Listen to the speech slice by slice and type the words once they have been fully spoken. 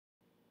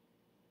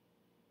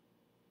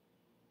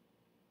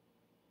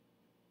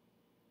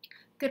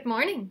Good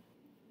morning.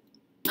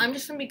 I'm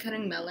just gonna be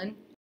cutting melon.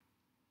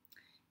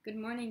 Good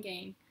morning,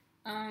 gang.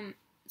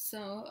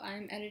 So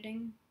I'm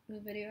editing the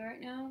video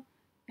right now,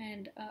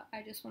 and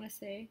I just want to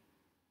say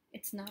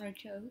it's not a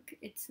joke.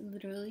 It's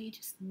literally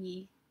just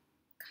me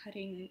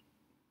cutting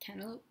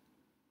cantaloupe.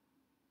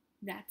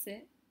 That's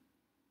it.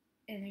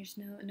 And there's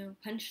no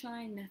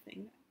punchline,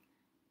 nothing.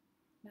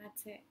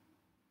 That's it.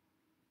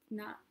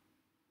 Not.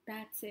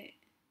 That's it.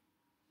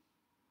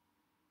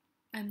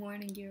 I'm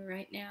warning you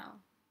right now.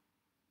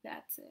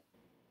 That's it.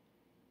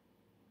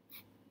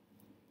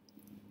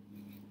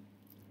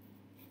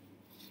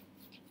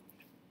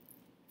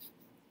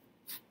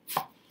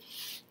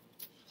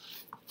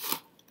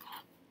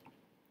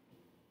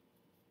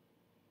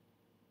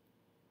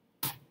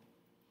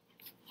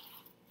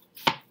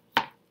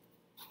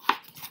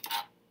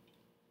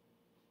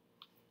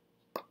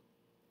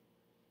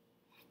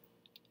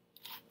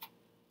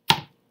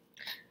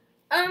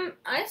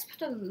 I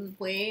spent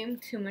way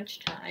too much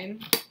time.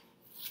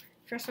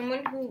 For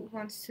someone who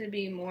wants to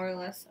be more or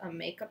less a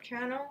makeup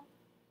channel,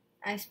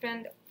 I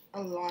spend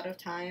a lot of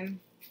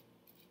time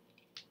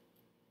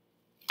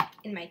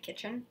in my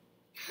kitchen.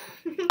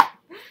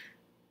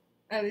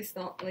 At least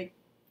not, like,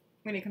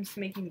 when it comes to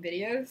making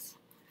videos.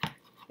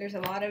 There's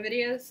a lot of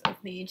videos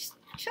of me just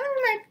chilling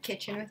in my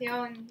kitchen with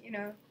y'all, and, you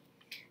know.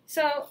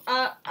 So,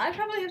 I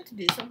probably have to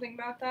do something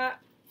about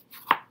that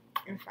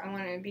if I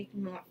want to be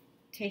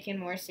taken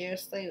more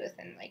seriously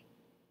within, like,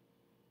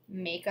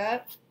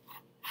 makeup.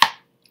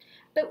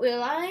 But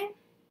will I?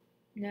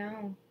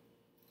 No.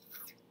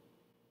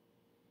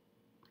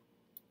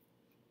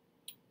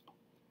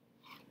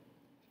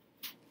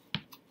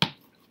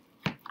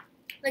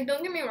 Like,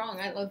 don't get me wrong,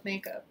 I love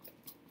makeup.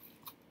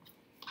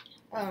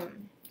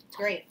 It's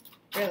great,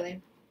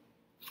 really.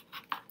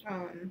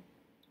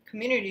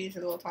 Community is a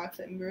little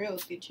toxic and real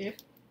with you.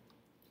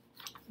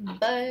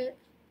 But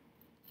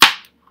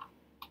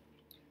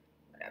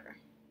whatever.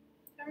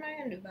 What am I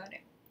gonna do about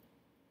it?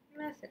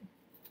 Nothing.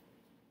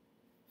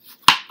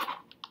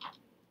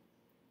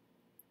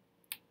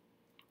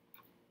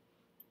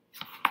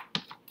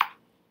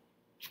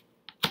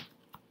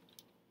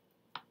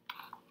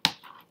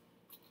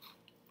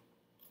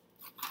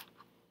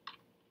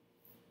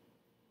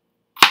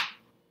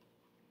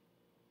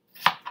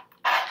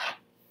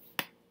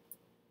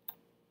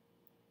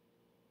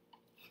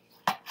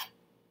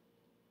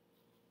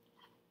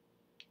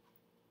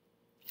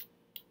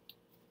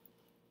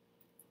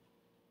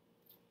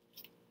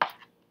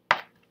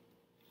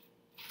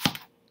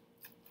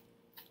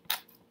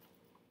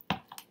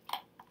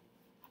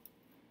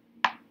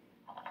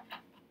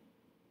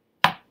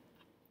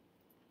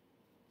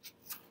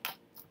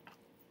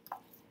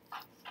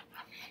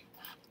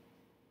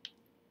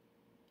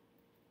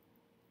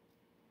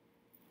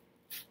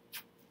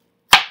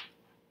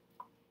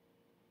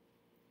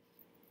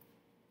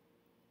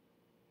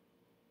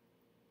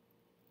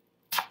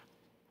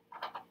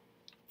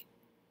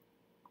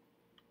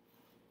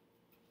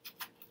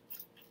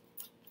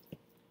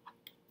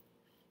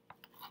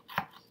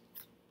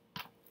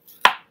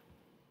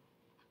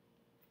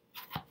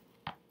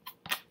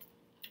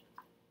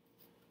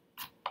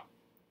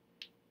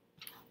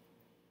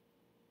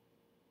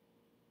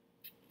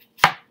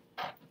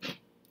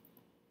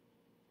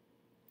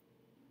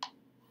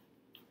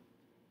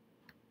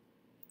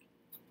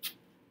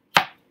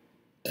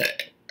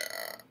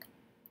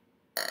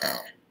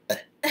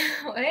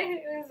 What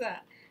was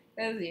that?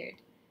 That was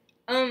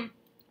weird.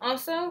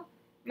 Also,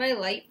 my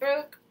light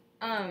broke,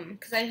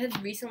 because I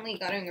had recently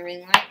gotten a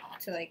ring light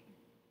to, like,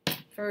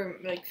 for,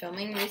 like,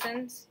 filming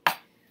reasons. And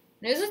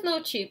it was just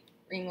no cheap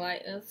ring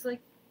light. It was,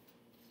 like,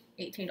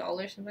 $18,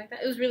 something like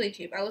that. It was really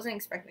cheap. I wasn't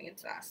expecting it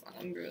to last long,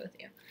 I'm real with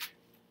you.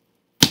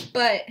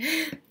 But,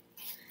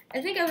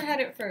 I think I've had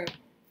it for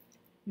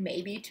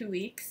maybe 2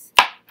 weeks.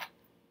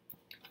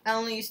 I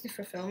only used it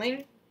for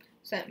filming,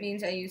 so that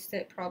means I used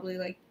it probably,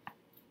 like,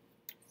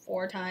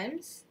 4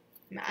 times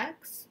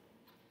max,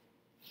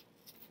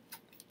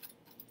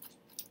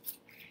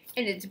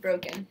 and it's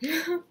broken.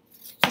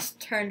 Just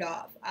turned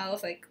off. I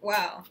was like,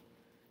 wow,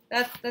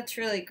 that's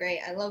really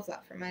great. I love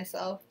that for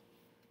myself.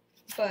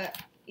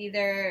 But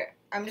either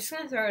I'm just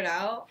gonna throw it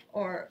out,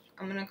 or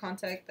I'm gonna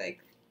contact, like,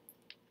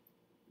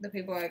 the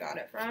people I got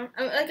it from.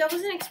 I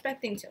wasn't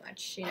expecting too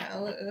much, you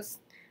know. It was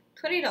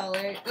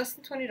 $20, less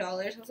than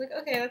 $20. I was like,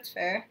 okay, that's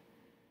fair.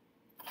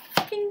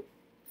 Fucking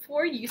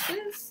 4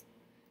 uses.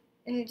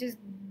 And it just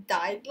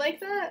died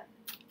like that.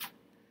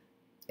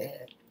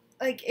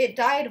 Like, it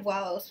died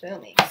while I was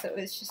filming, so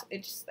it's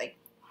just like,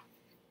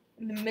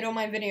 in the middle of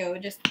my video,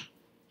 it just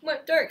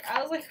went dark.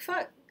 I was like,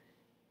 fuck,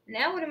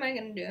 now what am I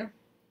gonna do?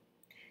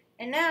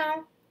 And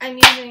now, I'm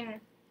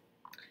using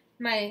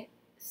my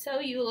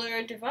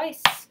cellular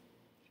device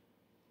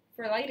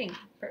for lighting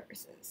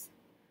purposes,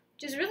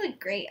 which is really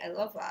great. I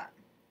love that.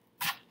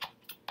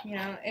 You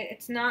know,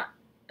 it's not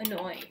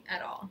annoying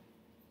at all.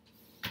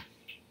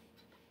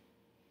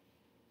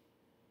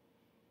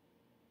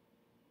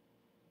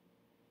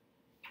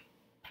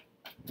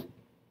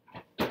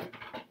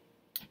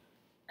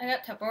 I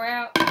got Tupperware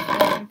out so I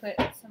can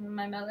put some of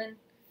my melon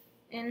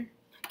in.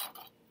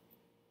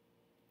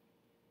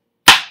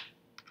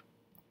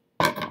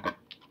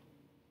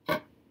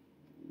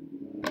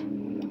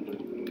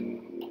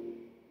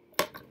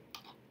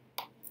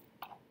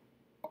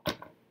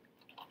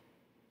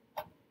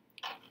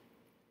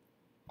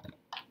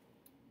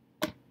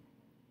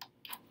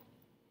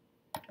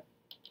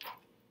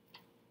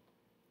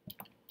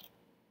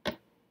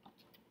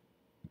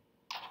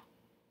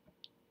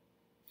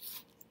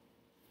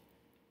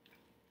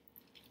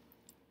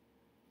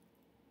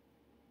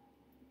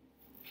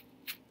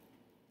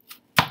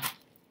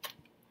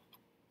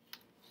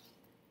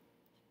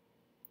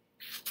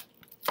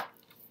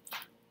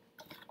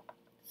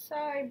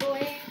 Sorry,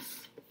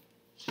 boys.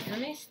 Let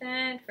me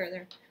stand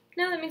further.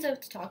 Now that means I have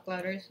to talk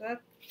louder, so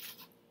that...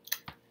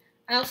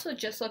 I also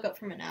just woke up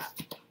from a nap,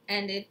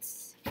 and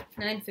it's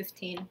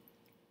 9:15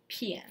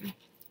 p.m.,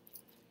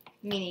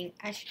 meaning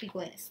I should be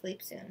going to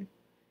sleep soon.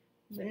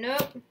 But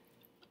nope.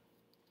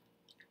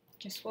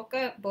 Just woke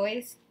up,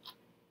 boys.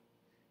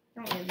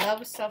 I don't really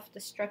love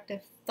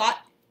self-destructive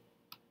thought.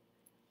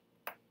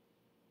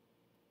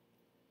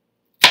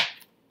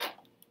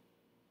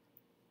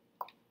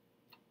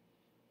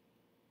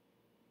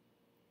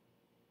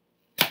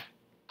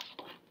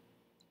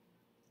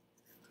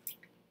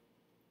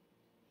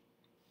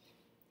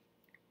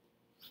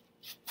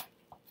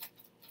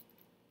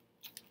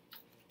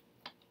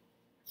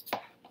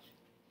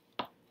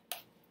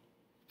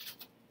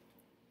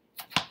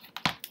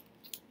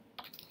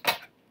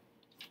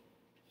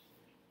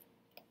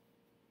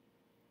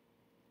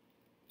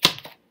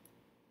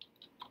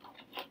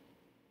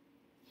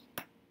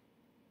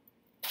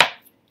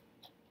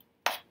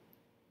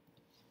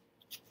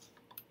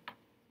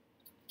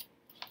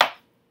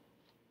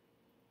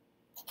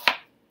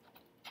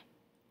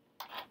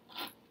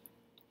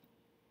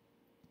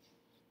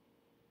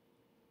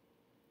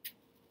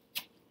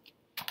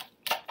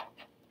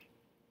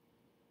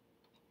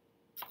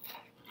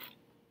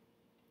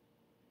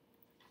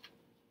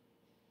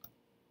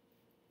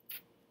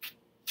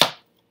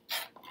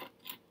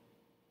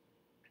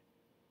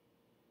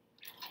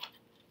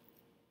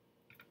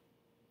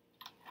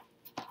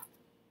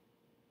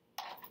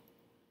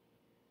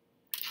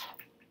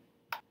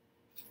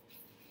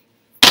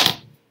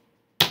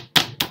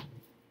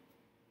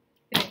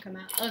 It didn't come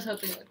out. I was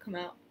hoping it would come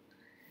out.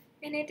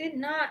 And it did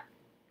not.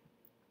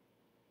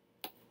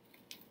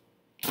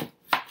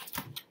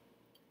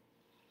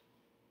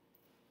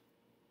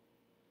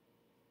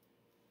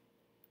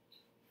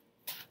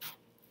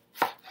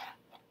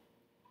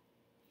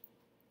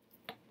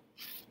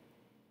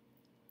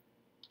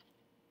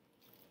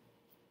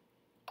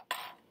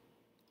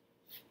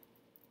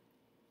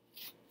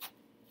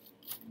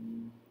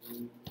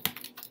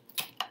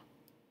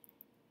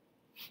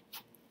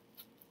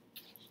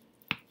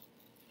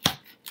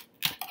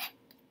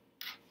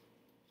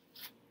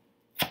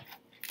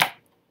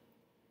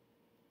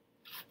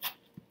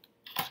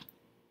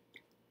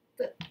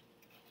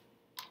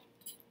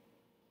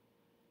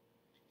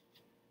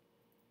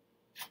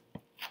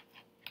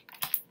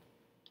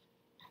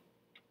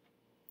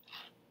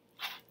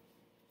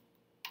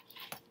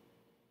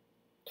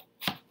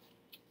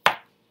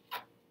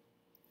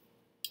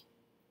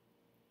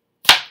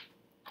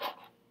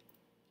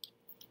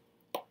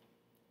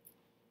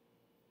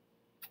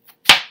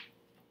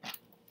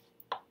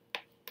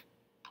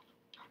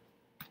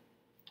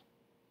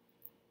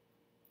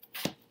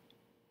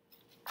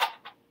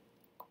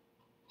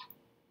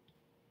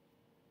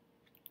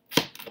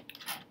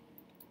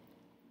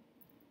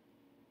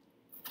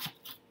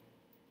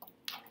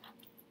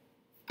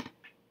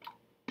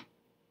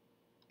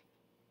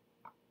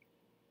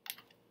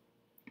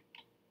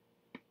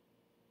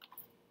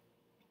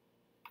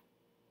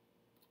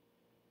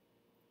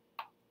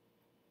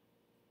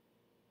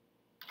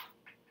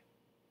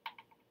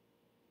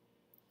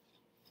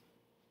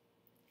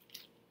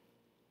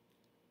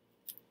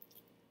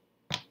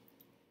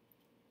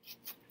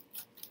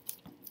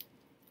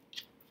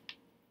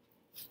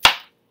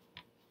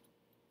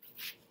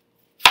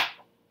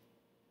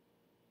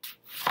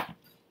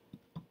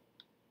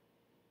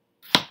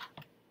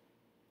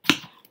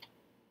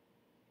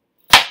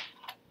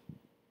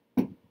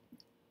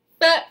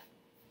 But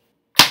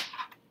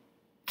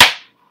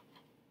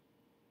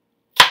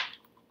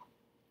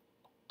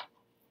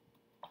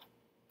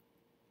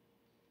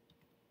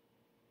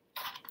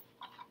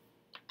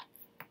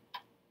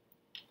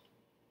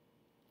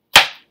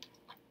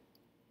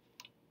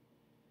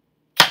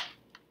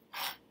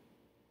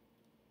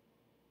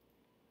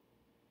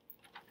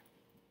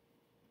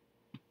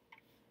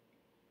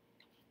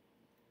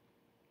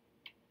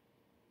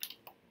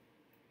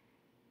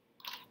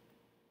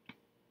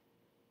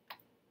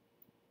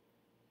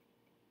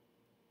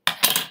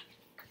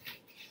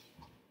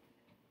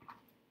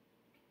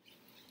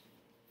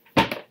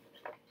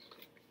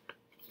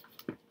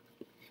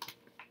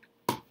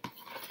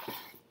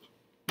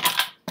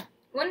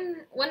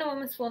one of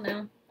them is full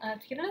now. I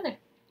have to get another.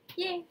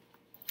 Yay!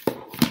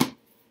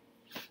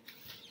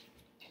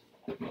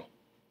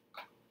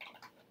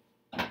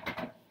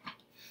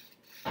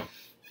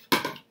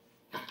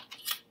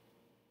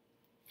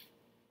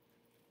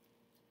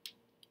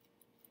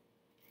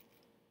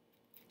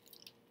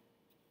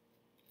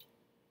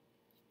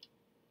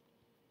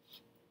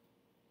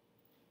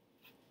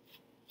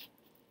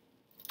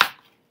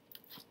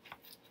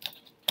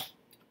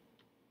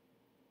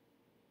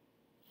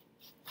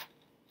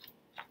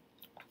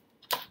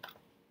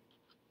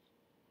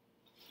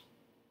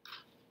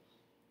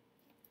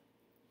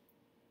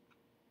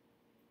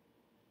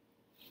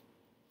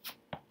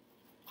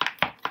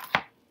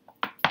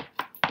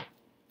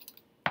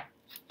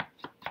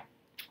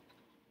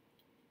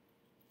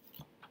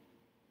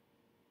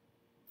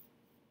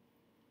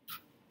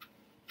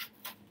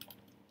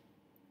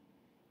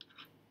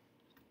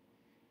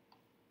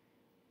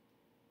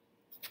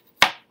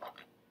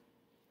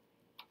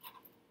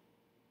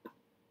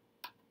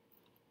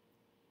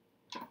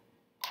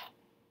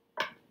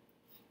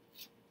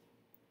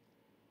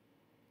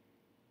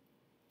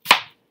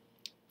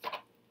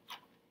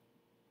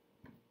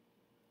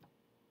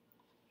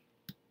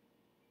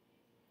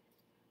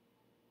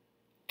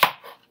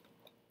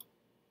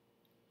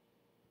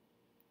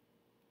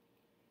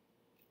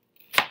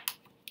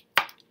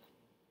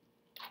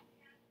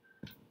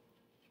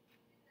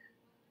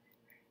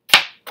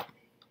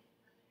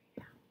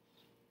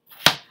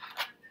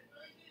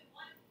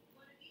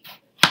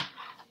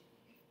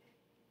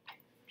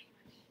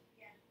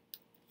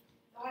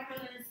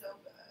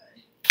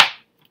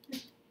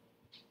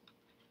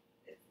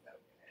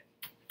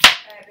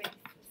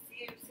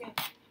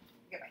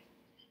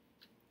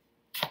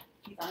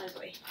 his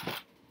way.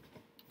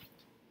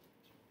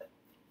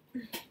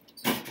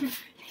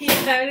 You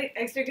have an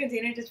extra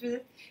container just for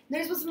this?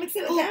 They're supposed to mix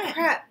it with that. Oh,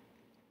 crap.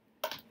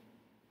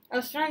 I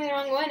was throwing the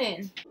wrong one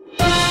in.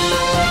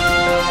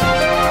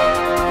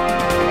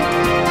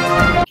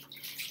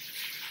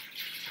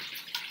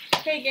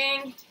 Okay,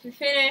 gang. We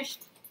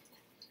finished.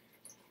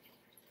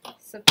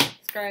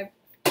 Subscribe.